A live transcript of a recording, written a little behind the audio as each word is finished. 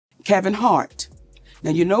Kevin Hart.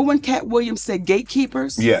 Now, you know when Cat Williams said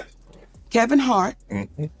gatekeepers? Yes. Kevin Hart,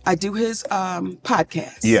 I do his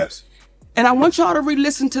podcast. Yes. And I want y'all to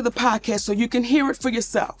re-listen to the podcast so you can hear it for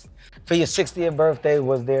yourself. For your 60th birthday,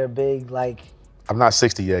 was there a big, like... I'm not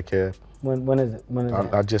 60 yet, Kev. When is it? When is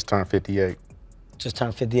that? I just turned 58. Just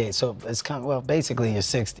turned 58, so it's kind of, well, basically you're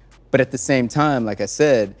 60. But at the same time, like I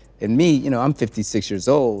said, and me, you know, I'm 56 years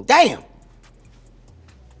old. Damn!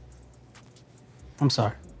 I'm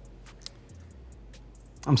sorry.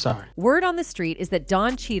 I'm sorry. Word on the street is that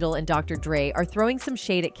Don Cheadle and Dr. Dre are throwing some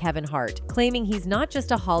shade at Kevin Hart, claiming he's not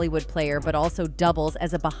just a Hollywood player, but also doubles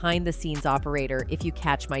as a behind-the-scenes operator, if you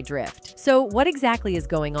catch my drift. So what exactly is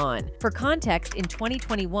going on? For context, in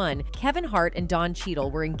 2021, Kevin Hart and Don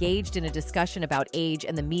Cheadle were engaged in a discussion about age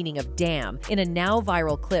and the meaning of damn in a now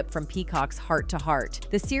viral clip from Peacock's Heart to Heart.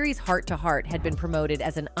 The series Heart to Heart had been promoted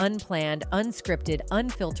as an unplanned, unscripted,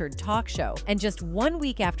 unfiltered talk show, and just 1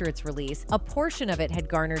 week after its release, a portion of it had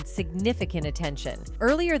garnered significant attention.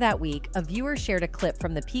 Earlier that week, a viewer shared a clip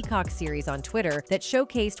from the Peacock series on Twitter that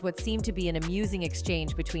showcased what seemed to be an amusing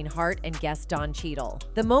exchange between Hart and guest Don Cheadle.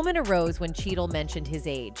 The moment arose when Cheadle mentioned his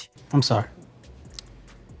age. I'm sorry.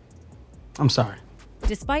 I'm sorry.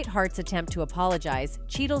 Despite Hart's attempt to apologize,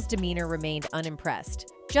 Cheadle's demeanor remained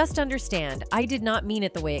unimpressed. Just understand, I did not mean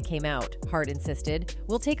it the way it came out, Hart insisted.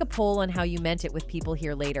 We'll take a poll on how you meant it with people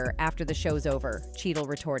here later, after the show's over, Cheadle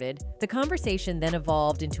retorted. The conversation then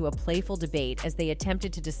evolved into a playful debate as they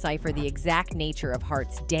attempted to decipher the exact nature of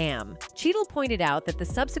Hart's damn. Cheadle pointed out that the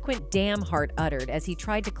subsequent damn Hart uttered as he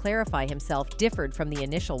tried to clarify himself differed from the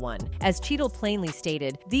initial one. As Cheadle plainly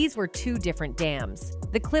stated, these were two different damns.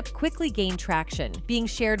 The clip quickly gained traction, being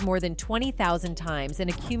shared more than 20,000 times and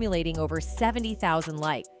accumulating over 70,000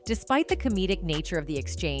 likes. Despite the comedic nature of the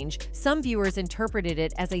exchange, some viewers interpreted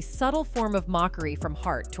it as a subtle form of mockery from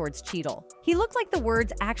Hart towards Cheadle. He looked like the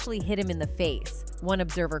words actually hit him in the face, one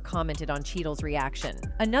observer commented on Cheadle's reaction.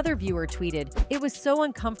 Another viewer tweeted, "It was so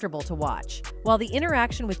uncomfortable to watch." While the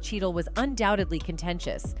interaction with Cheadle was undoubtedly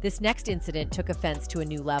contentious, this next incident took offense to a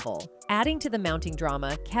new level. Adding to the mounting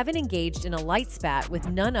drama, Kevin engaged in a light spat with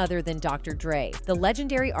none other than Dr. Dre, the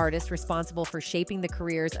legendary artist responsible for shaping the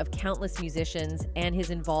careers of countless musicians and his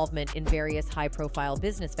involvement in various high-profile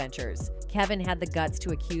business ventures. Kevin had the guts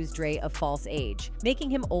to accuse Dre of false age, making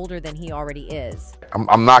him older than he already is.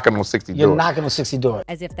 I'm knocking on 60 You're doors. knocking on 60 doors.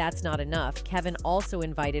 As if that's not enough, Kevin also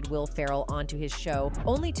invited Will Ferrell onto his show,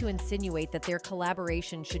 only to insinuate that their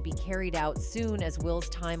collaboration should be carried out soon as Will's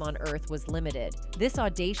time on Earth was limited. This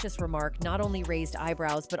audacious remark not only raised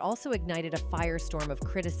eyebrows, but also ignited a firestorm of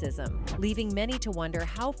criticism, leaving many to wonder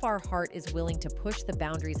how far Hart is willing to push the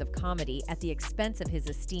boundaries of comedy at the expense of his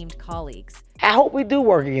esteemed colleagues. I hope we do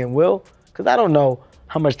work again, Will, because I don't know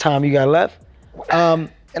how much time you got left. And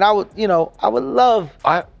I would love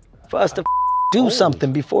for us to do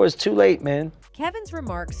something before it's too late, man. Kevin's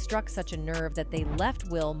remarks struck such a nerve that they left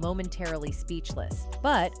Will momentarily speechless.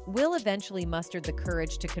 But Will eventually mustered the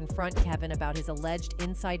courage to confront Kevin about his alleged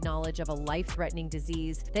inside knowledge of a life-threatening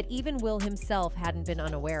disease that even Will himself hadn't been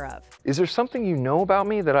unaware of. Is there something you know about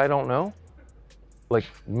me that I don't know? Like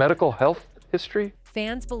medical health history?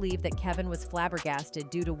 Fans believe that Kevin was flabbergasted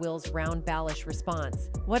due to Will's round-ballish response.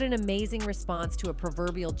 What an amazing response to a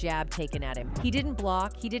proverbial jab taken at him. He didn't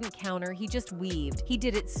block, he didn't counter, he just weaved. He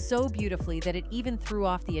did it so beautifully that it even threw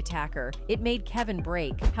off the attacker. It made Kevin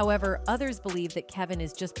break. However, others believe that Kevin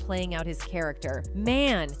is just playing out his character.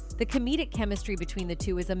 Man, the comedic chemistry between the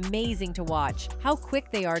two is amazing to watch. How quick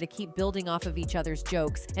they are to keep building off of each other's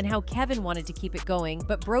jokes, and how Kevin wanted to keep it going,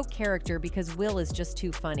 but broke character because Will is just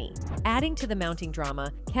too funny. Adding to the mounting drama,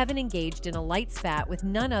 Kevin engaged in a light spat with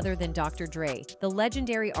none other than Dr. Dre, the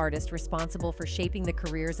legendary artist responsible for shaping the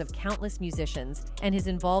careers of countless musicians and his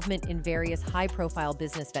involvement in various high-profile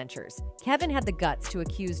business ventures. Kevin had the guts to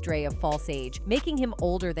accuse Dre of false age, making him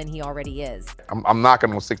older than he already is. I'm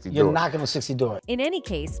knocking on 60 doors. You're knocking on 60 doors. In any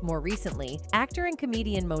case, more recently, actor and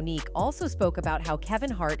comedian Monique also spoke about how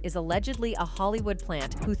Kevin Hart is allegedly a Hollywood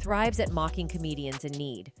plant who thrives at mocking comedians in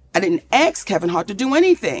need. I didn't ask Kevin Hart to do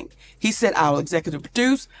anything. He said, I'll executive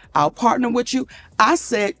produce, I'll partner with you. I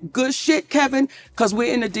said, good shit, Kevin, because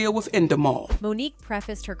we're in a deal with Endemol. Monique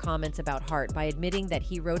prefaced her comments about Hart by admitting that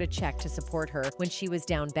he wrote a check to support her when she was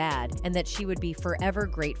down bad and that she would be forever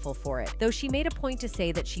grateful for it, though she made a point to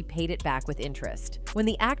say that she paid it back with interest. When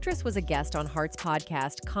the actress was a guest on Hart's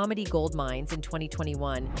podcast, Comedy Gold Mines, in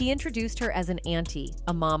 2021, he introduced her as an auntie,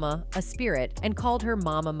 a mama, a spirit, and called her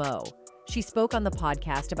Mama Mo. She spoke on the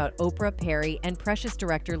podcast about Oprah, Perry, and Precious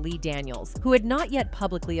director Lee Daniels, who had not yet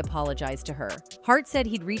publicly apologized to her. Hart said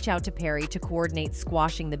he'd reach out to Perry to coordinate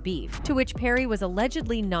squashing the beef, to which Perry was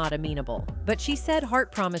allegedly not amenable. But she said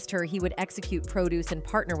Hart promised her he would execute produce and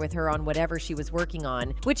partner with her on whatever she was working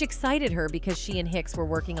on, which excited her because she and Hicks were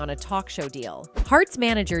working on a talk show deal. Hart's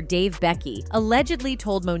manager, Dave Becky, allegedly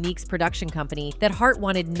told Monique's production company that Hart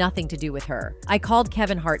wanted nothing to do with her. "I called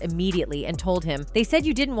Kevin Hart immediately and told him, they said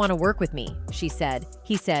you didn't want to work with me," she said.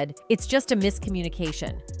 He said, "It's just a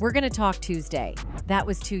miscommunication. We're going to talk Tuesday." That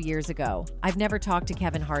was 2 years ago. I've never talked to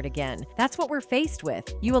Kevin Hart again. That's what we're faced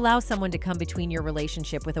with. You allow someone to come between your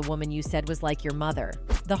relationship with a woman you said was like your mother.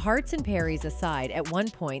 The Harts and Perrys aside, at one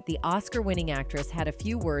point, the Oscar-winning actress had a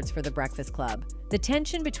few words for The Breakfast Club. The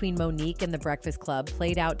tension between Monique and The Breakfast Club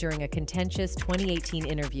played out during a contentious 2018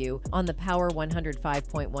 interview on the Power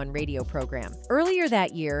 105.1 radio program. Earlier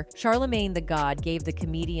that year, Charlamagne tha God gave the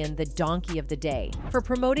comedian the Donkey of the Day for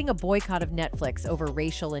promoting a boycott of Netflix over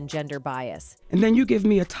racial and gender bias. And then you give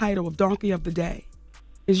me a title of Donkey of the Day.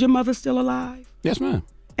 Is your mother still alive? Yes, ma'am.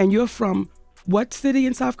 And you're from what city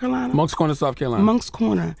in South Carolina? Moncks Corner, South Carolina. Moncks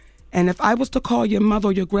Corner. And if I was to call your mother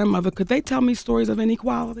or your grandmother, could they tell me stories of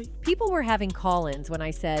inequality? People were having call-ins when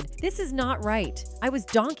I said, "This is not right. I was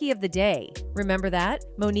Donkey of the Day." Remember that?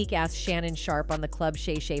 Monique asked Shannon Sharp on the Club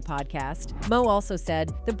Shay Shay podcast. Mo also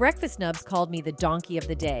said, "The Breakfast Nubs called me the Donkey of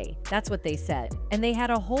the Day." That's what they said. And they had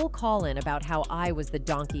a whole call-in about how I was the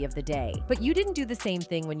Donkey of the Day. But you didn't do the same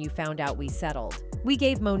thing when you found out we settled. "We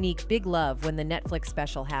gave Monique big love when the Netflix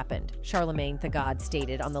special happened," Charlamagne tha God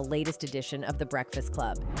stated on the latest edition of The Breakfast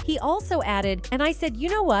Club. He also added, "And I said, you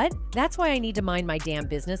know what? That's why I need to mind my damn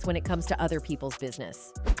business when it comes to other people's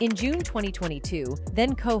business." In June 2022,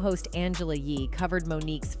 then co-host Angela Yee covered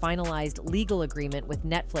Monique's finalized legal agreement with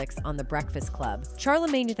Netflix on The Breakfast Club.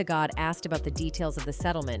 Charlamagne tha God asked about the details of the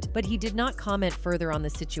settlement, but he did not comment further on the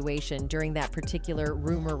situation during that particular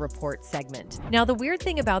rumor report segment. Now, the weird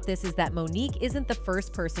thing about this is that Monique isn't the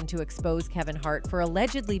first person to expose Kevin Hart for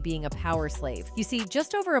allegedly being a power slave. You see,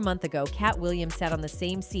 just over a month ago, Cat Williams sat on the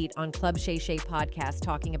same seat on Club Shay Shay podcast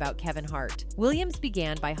talking about Kevin Hart. Williams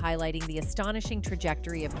began by highlighting the astonishing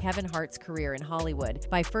trajectory of Kevin Hart's career in Hollywood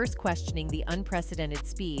by first questioning the unprecedented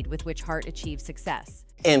speed with which Hart achieved success.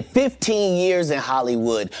 In 15 years in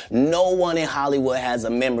Hollywood, no one in Hollywood has a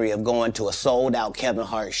memory of going to a sold-out Kevin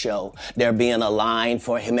Hart show, there being a line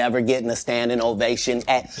for him ever getting a standing ovation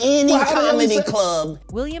at any comedy club.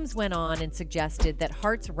 Williams went on and suggested that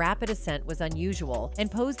Hart's rapid ascent was unusual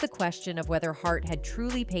and posed the question of whether Hart had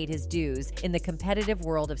truly paid his dues in the competitive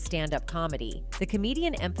world of stand-up comedy. The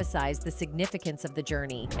comedian emphasized the significance of the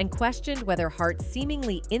journey and questioned whether Hart's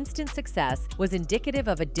seemingly instant success was indicative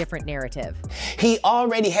of a different narrative. He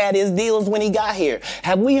already had his deals when he got here.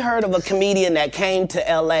 Have we heard of a comedian that came to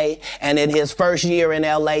LA and in his first year in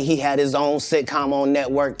LA, he had his own sitcom on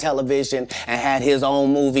network television and had his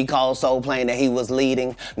own movie called Soul Plane that he was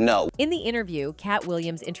leading? No. In the interview, Cat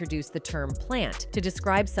Williams introduced the term plant to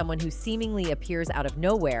describe someone who seemingly appears out of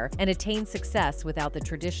nowhere and attains success without the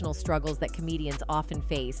traditional struggles that comedians often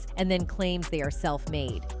face and then claims they are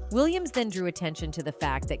self-made. Williams then drew attention to the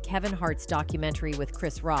fact that Kevin Hart's documentary with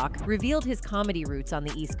Chris Rock revealed his comedy roots on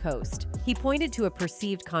the East Coast. He pointed to a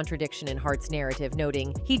perceived contradiction in Hart's narrative,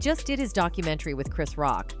 noting, "He just did his documentary with Chris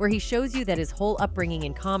Rock, where he shows you that his whole upbringing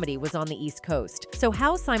in comedy was on the East Coast. So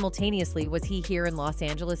how simultaneously was he here in Los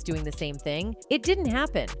Angeles doing the same thing? It didn't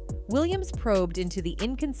happen." Williams probed into the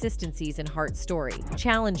inconsistencies in Hart's story,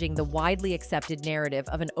 challenging the widely accepted narrative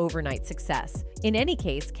of an overnight success. In any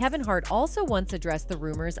case, Kevin Hart also once addressed the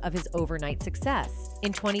rumors of his overnight success.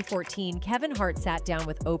 In 2014, Kevin Hart sat down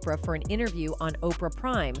with Oprah for an interview on Oprah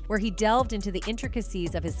Prime, where he delved into the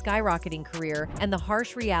intricacies of his skyrocketing career and the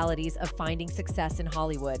harsh realities of finding success in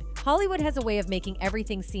Hollywood. "Hollywood has a way of making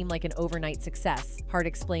everything seem like an overnight success," Hart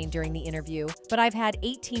explained during the interview, "but I've had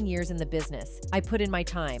 18 years in the business. I put in my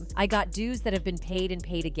time. I got dues that have been paid and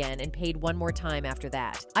paid again and paid one more time after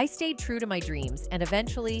that. I stayed true to my dreams, and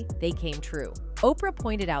eventually, they came true." Oprah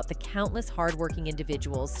pointed out the countless hardworking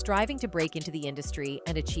individuals striving to break into the industry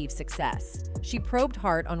and achieve success. She probed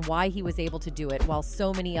Hart on why he was able to do it while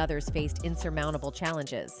so many others faced insurmountable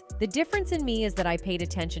challenges. "The difference in me is that I paid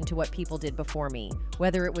attention to what people did before me,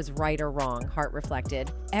 whether it was right or wrong," Hart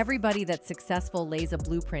reflected. "Everybody that's successful lays a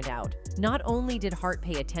blueprint out." Not only did Hart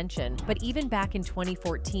pay attention, but even back in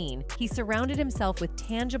 2014, 2013, he surrounded himself with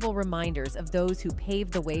tangible reminders of those who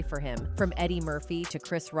paved the way for him, from Eddie Murphy to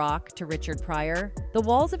Chris Rock to Richard Pryor. The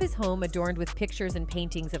walls of his home adorned with pictures and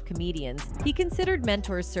paintings of comedians he considered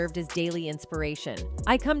mentors served as daily inspiration.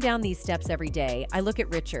 "I come down these steps every day. I look at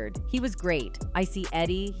Richard. He was great. I see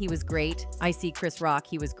Eddie. He was great. I see Chris Rock.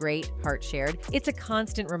 He was great," Hart shared. "It's a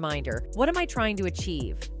constant reminder. What am I trying to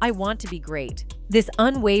achieve? I want to be great." This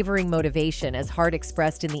unwavering motivation, as Hart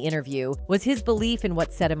expressed in the interview, was his belief in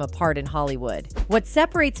what set him apart in Hollywood. "What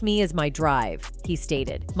separates me is my drive," he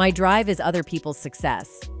stated. "My drive is other people's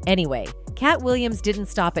success." Anyway, Cat Williams didn't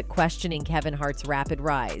stop at questioning Kevin Hart's rapid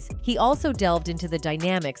rise. He also delved into the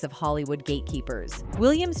dynamics of Hollywood gatekeepers.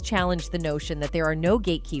 Williams challenged the notion that there are no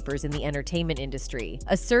gatekeepers in the entertainment industry,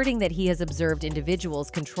 asserting that he has observed individuals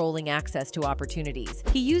controlling access to opportunities.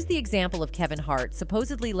 He used the example of Kevin Hart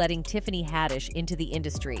supposedly letting Tiffany Haddish into the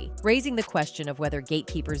industry, raising the question of whether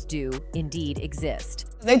gatekeepers do indeed exist.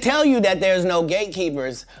 They tell you that there's no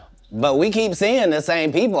gatekeepers, but we keep seeing the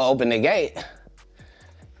same people open the gate.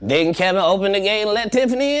 Didn't Kevin open the gate and let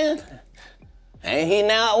Tiffany in? Ain't he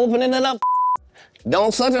now opening it up?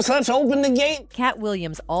 Don't such and such open the gate? Cat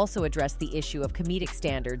Williams also addressed the issue of comedic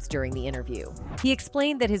standards during the interview. He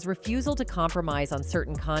explained that his refusal to compromise on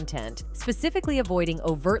certain content, specifically avoiding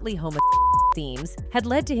overtly homosexual themes, had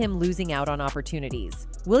led to him losing out on opportunities.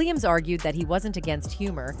 Williams argued that he wasn't against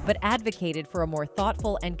humor, but advocated for a more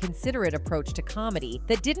thoughtful and considerate approach to comedy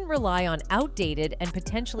that didn't rely on outdated and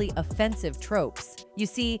potentially offensive tropes. You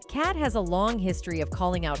see, Cat has a long history of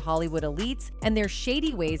calling out Hollywood elites and their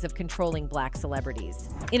shady ways of controlling black celebrities.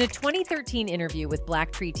 In a 2013 interview with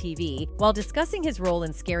Black Tree TV, while discussing his role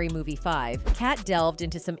in Scary Movie 5, Cat delved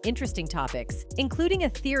into some interesting topics, including a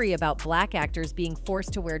theory about black actors being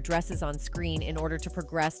forced to wear dresses on screen in order to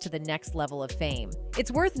progress to the next level of fame.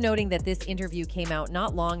 It's worth noting that this interview came out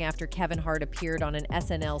not long after Kevin Hart appeared on an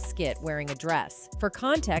SNL skit wearing a dress. For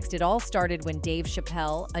context, it all started when Dave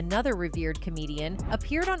Chappelle, another revered comedian,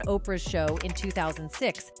 appeared on Oprah's show in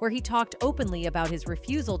 2006, where he talked openly about his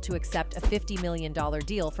refusal to accept a $50 million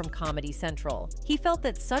deal from Comedy Central. He felt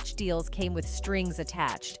that such deals came with strings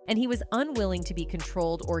attached, and he was unwilling to be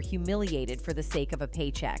controlled or humiliated for the sake of a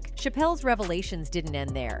paycheck. Chappelle's revelations didn't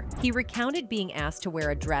end there. He recounted being asked to wear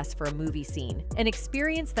a dress for a movie scene, an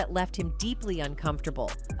experience that left him deeply uncomfortable.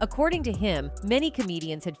 According to him, many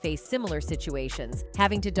comedians had faced similar situations,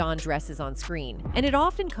 having to don dresses on screen, and it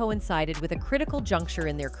often coincided with a critical juncture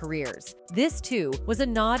in their careers. This, too, was a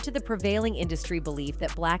nod to the prevailing industry belief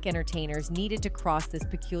that black entertainers needed to cross this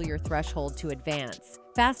peculiar threshold to advance.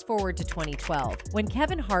 Fast forward to 2012, when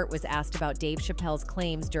Kevin Hart was asked about Dave Chappelle's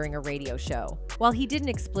claims during a radio show. While he didn't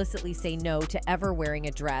explicitly say no to ever wearing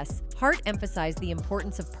a dress, Hart emphasized the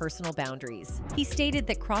importance of personal boundaries. He stated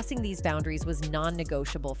that crossing these boundaries was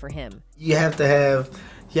non-negotiable for him. You have to have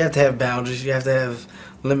boundaries. You have to have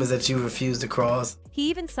limits that you refuse to cross. He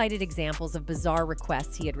even cited examples of bizarre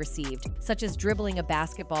requests he had received, such as dribbling a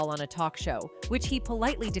basketball on a talk show, which he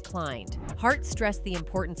politely declined. Hart stressed the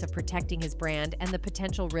importance of protecting his brand and the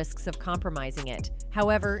potential risks of compromising it.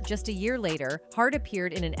 However, just a year later, Hart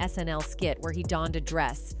appeared in an SNL skit where he donned a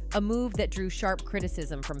dress, a move that drew sharp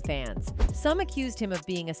criticism from fans. Some accused him of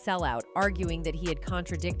being a sellout, arguing that he had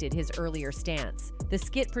contradicted his earlier stance. The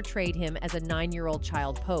skit portrayed him as a 9-year-old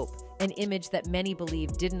child pope, an image that many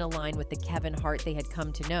believed didn't align with the Kevin Hart they had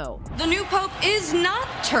come to know. The new pope is not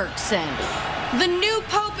Turkson. The new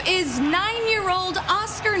pope is 9-year-old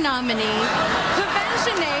Oscar nominee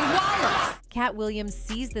Kavanaugh Wallace. Cat Williams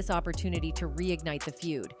seized this opportunity to reignite the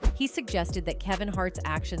feud. He suggested that Kevin Hart's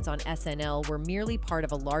actions on SNL were merely part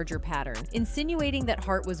of a larger pattern, insinuating that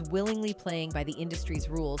Hart was willingly playing by the industry's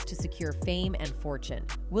rules to secure fame and fortune.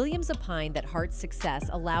 Williams opined that Hart's success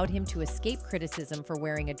allowed him to escape criticism for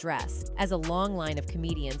wearing a dress, as a long line of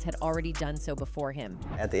comedians had already done so before him.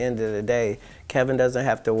 At the end of the day, Kevin doesn't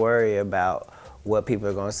have to worry about what people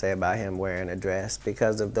are going to say about him wearing a dress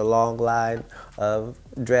because of the long line of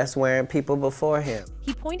dress-wearing people before him.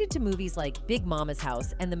 He pointed to movies like Big Mama's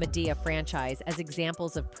House and the Medea franchise as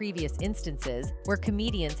examples of previous instances where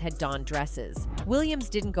comedians had donned dresses. Williams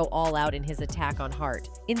didn't go all out in his attack on Hart.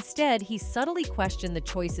 Instead, he subtly questioned the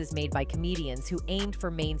choices made by comedians who aimed for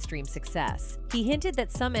mainstream success. He hinted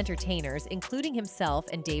that some entertainers, including himself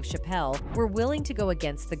and Dave Chappelle, were willing to go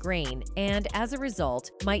against the grain and, as a result,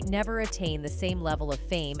 might never attain the same level of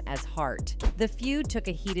fame as Hart. The feud took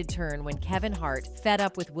a heated turn when Kevin Hart, fed fed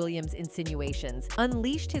up with Williams' insinuations,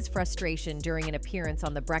 unleashed his frustration during an appearance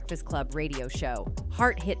on the Breakfast Club radio show.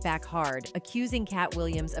 Hart hit back hard, accusing Cat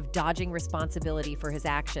Williams of dodging responsibility for his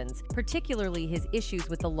actions, particularly his issues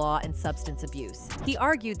with the law and substance abuse. He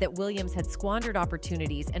argued that Williams had squandered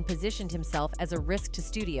opportunities and positioned himself as a risk to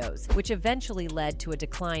studios, which eventually led to a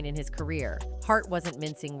decline in his career. Hart wasn't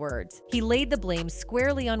mincing words. He laid the blame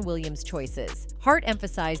squarely on Williams' choices. Hart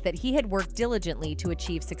emphasized that he had worked diligently to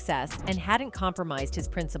achieve success and hadn't compromised his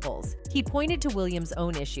principles. He pointed to Williams'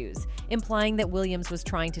 own issues, implying that Williams was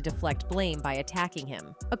trying to deflect blame by attacking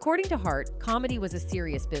him. According to Hart, comedy was a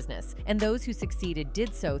serious business, and those who succeeded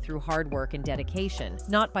did so through hard work and dedication,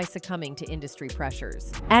 not by succumbing to industry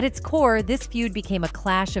pressures. At its core, this feud became a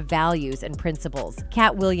clash of values and principles.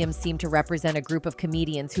 Cat Williams seemed to represent a group of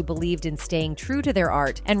comedians who believed in staying true to their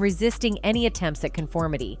art and resisting any attempts at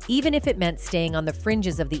conformity, even if it meant staying on the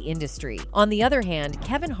fringes of the industry. On the other hand,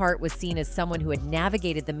 Kevin Hart was seen as someone who had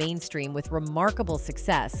navigated the mainstream with remarkable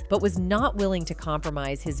success, but was not willing to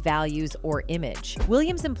compromise his values or image.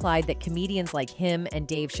 Williams implied that comedians like him and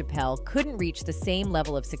Dave Chappelle couldn't reach the same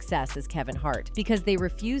level of success as Kevin Hart because they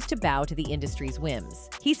refused to bow to the industry's whims.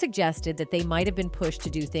 He suggested that they might have been pushed to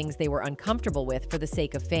do things they were uncomfortable with for the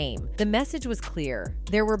sake of fame. The message was clear.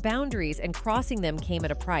 There were boundaries, and crossing them came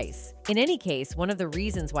at a price. In any case, one of the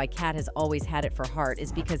reasons why Cat has always had it for Hart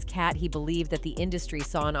is because he believed that the industry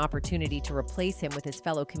saw an opportunity to replace him with his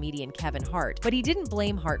fellow comedian Kevin Hart, but he didn't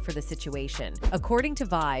blame Hart for the situation. According to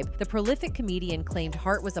Vibe, the prolific comedian claimed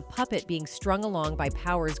Hart was a puppet being strung along by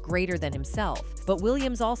powers greater than himself. But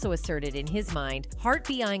Williams also asserted in his mind, Hart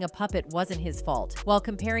being a puppet wasn't his fault, while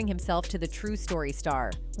comparing himself to the true story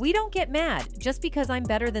star. "We don't get mad. Just because I'm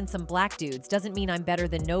better than some black dudes doesn't mean I'm better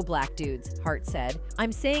than no black dudes," Hart said.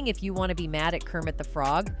 "I'm saying if you want to be mad at Kermit the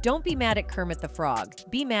Frog, don't be mad at Kermit the Frog.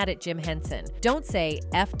 Be mad at Jim Henson. Don't say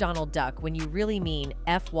F Donald Duck when you really mean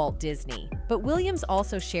F Walt Disney." But Williams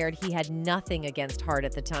also shared he had nothing against Hart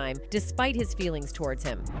at the time, despite his feelings towards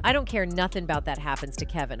him. "I don't care nothing about that happens to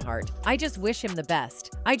Kevin Hart. I just wish him the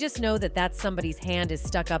best. I just know that somebody's hand is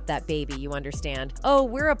stuck up that baby, you understand? Oh,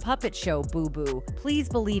 we're a puppet show, boo-boo. Please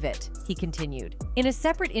believe it," he continued. In a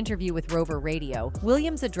separate interview with Rover Radio,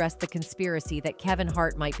 Williams addressed the conspiracy that Kevin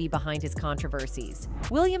Hart might be behind his controversies.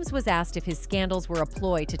 Williams was asked if his scandals were a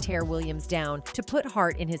ploy to tear Williams down to put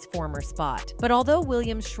Hart in his former spot. But although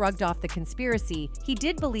Williams shrugged off the conspiracy, he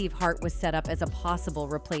did believe Hart was set up as a possible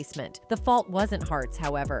replacement. The fault wasn't Hart's,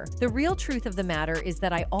 however. "The real truth of the matter is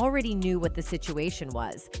that I already knew what the situation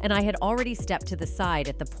was, and I had already stepped to the side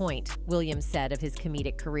at the point," Williams said of his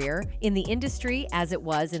comedic career. "In the industry, as it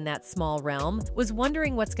was in that small realm, was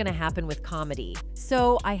wondering what's going to happen with comedy.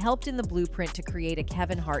 So I helped in the blueprint to create a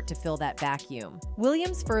Kevin Hart to fill that vacuum."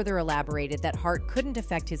 Williams further elaborated that Hart couldn't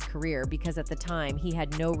affect his career because at the time he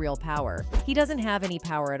had no real power. "He doesn't have any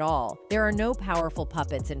power at all. There are no powerful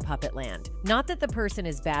puppets in Puppetland. Not that the person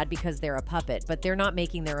is bad because they're a puppet, but they're not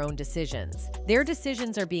making their own decisions. Their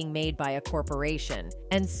decisions are being made by a corporation.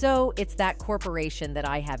 And so it's that corporation that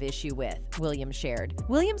I have issue with," Williams shared.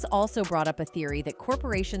 Williams also brought up a theory that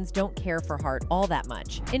corporations don't care for Hart all that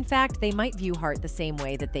much. In fact, they might view Hart the same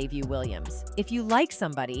way that they view Williams. "If you like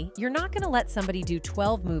somebody, you're not going to let somebody do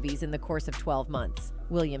 12 movies in the course of 12 months.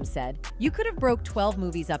 Williams said. "You could have broke 12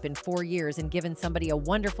 movies up in 4 years and given somebody a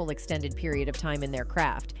wonderful extended period of time in their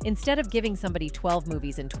craft, instead of giving somebody 12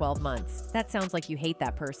 movies in 12 months. That sounds like you hate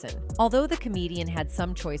that person." Although the comedian had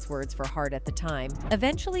some choice words for Hart at the time,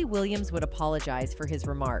 eventually Williams would apologize for his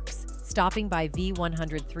remarks. Stopping by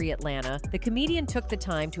V103 Atlanta, the comedian took the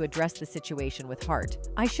time to address the situation with Hart.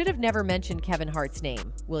 "I should have never mentioned Kevin Hart's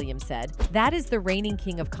name," Williams said. "That is the reigning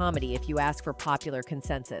king of comedy if you ask for popular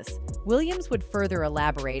consensus." Williams would further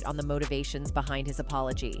elaborate on the motivations behind his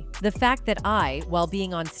apology. "The fact that I, while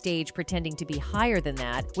being on stage pretending to be higher than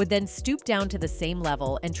that, would then stoop down to the same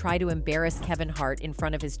level and try to embarrass Kevin Hart in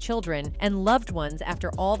front of his children and loved ones after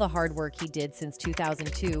all the hard work he did since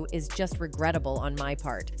 2002 is just regrettable on my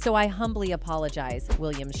part. So I humbly apologize,"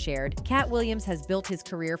 Williams shared. Cat Williams has built his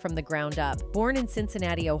career from the ground up. Born in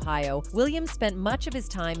Cincinnati, Ohio, Williams spent much of his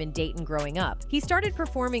time in Dayton growing up. He started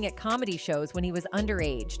performing at comedy shows when he was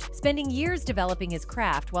underaged, spending years developing his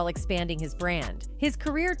craft while expanding his brand. His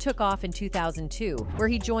career took off in 2002, where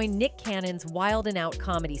he joined Nick Cannon's Wild 'N Out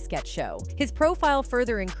comedy sketch show. His profile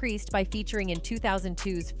further increased by featuring in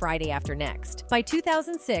 2002's Friday After Next. By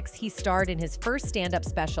 2006, he starred in his first stand-up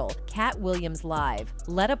special, Cat Williams Live,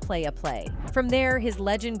 Let a Play a Play. From there, his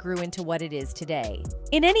legend grew into what it is today.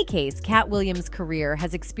 In any case, Cat Williams' career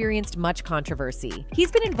has experienced much controversy.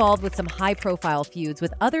 He's been involved with some high-profile feuds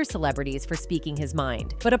with other celebrities for speaking his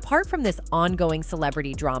mind. But apart from this ongoing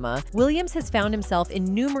celebrity drama, Williams has found himself in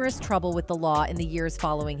numerous trouble with the law in the years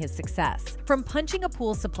following his success. From punching a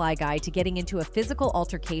pool supply guy to getting into a physical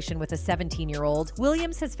altercation with a 17-year-old,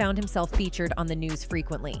 Williams has found himself featured on the news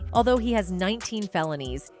frequently. Although he has 19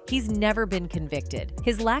 felonies, he's never been convicted.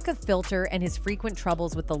 His lack of filter and his frequent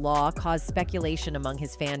troubles with the law caused speculation among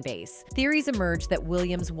his fan base. Theories emerged that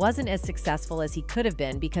Williams wasn't as successful as he could have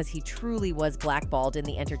been because he truly was blackballed in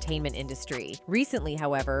the entertainment industry. Recently,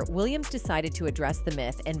 however, Williams decided to address the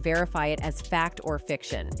myth and verify it as fact or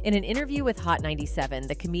fiction. In an interview with Hot 97,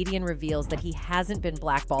 the comedian reveals that he hasn't been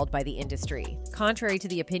blackballed by the industry. Contrary to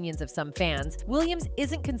the opinions of some fans, Williams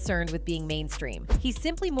isn't concerned with being mainstream. He's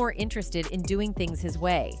simply more interested in doing things his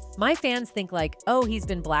way. "My fans think like, oh, he's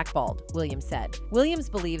been blackballed," Williams said. Williams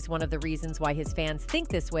believes one of the reasons why his fans think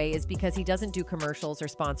this way is because he doesn't do commercials or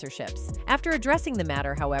sponsorships. After addressing the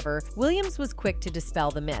matter, however, Williams was quick to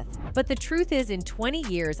dispel the myth. "But the truth is, in 20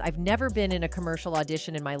 years, I've never been in a commercial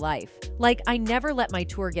audition in my life. Like, I never let my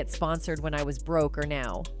tour get sponsored when I was broke or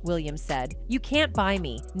now," Williams said. "You can't buy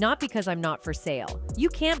me, not because I'm not for sale. You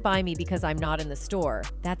can't buy me because I'm not in the store.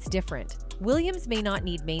 That's different." Williams may not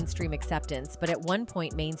need mainstream acceptance, but at one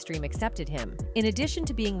point mainstream accepted him. In addition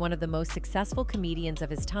to being one of the most successful comedians of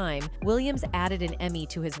his time, Williams added an Emmy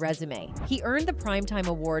to his resume. He earned the Primetime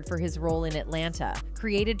Award for his role in Atlanta,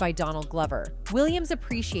 created by Donald Glover. Williams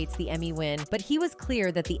appreciates the Emmy win, but he was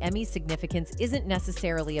clear that the Emmy's significance isn't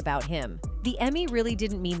necessarily about him. "The Emmy really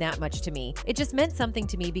didn't mean that much to me. It just meant something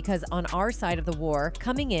to me because on our side of the war,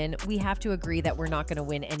 coming in, we have to agree that we're not going to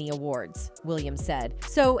win any awards," Williams said.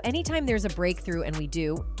 "So anytime there's a breakthrough, and we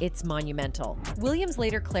do, it's monumental." Williams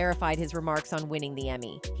later clarified his remarks on winning the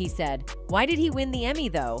Emmy. He said, "Why did he win the Emmy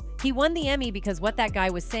though? He won the Emmy because what that guy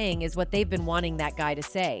was saying is what they've been wanting that guy to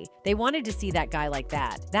say. They wanted to see that guy like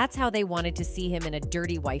that. That's how they wanted to see him, in a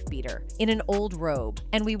dirty wife beater, in an old robe.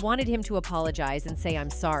 And we wanted him to apologize and say,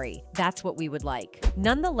 'I'm sorry.' That's what we would like."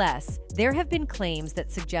 Nonetheless, there have been claims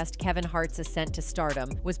that suggest Kevin Hart's ascent to stardom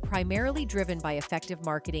was primarily driven by effective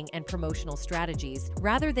marketing and promotional strategies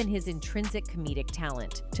rather than his intrinsic comedic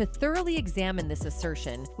talent. To thoroughly examine this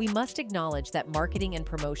assertion, we must acknowledge that marketing and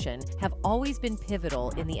promotion have always been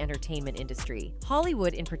pivotal in the entertainment industry.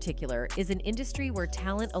 Hollywood, in particular, is an industry where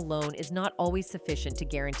talent alone is not always sufficient to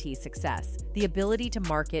guarantee success. The ability to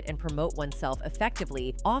market and promote oneself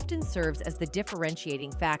effectively often serves as the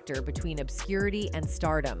differentiating factor between obscurity and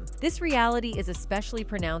stardom. This reality is especially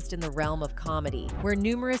pronounced in the realm of comedy, where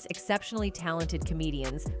numerous exceptionally talented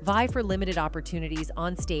comedians vie for limited opportunities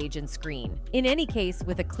on stage and screen. In any case,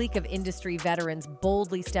 with a clique of industry veterans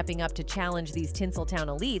boldly stepping up to challenge these Tinseltown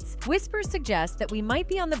elites, whispers suggest that we might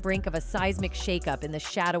be on the brink of a seismic shakeup in the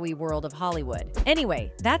shadowy world of Hollywood.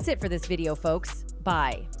 Anyway, that's it for this video, folks.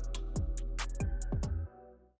 Bye.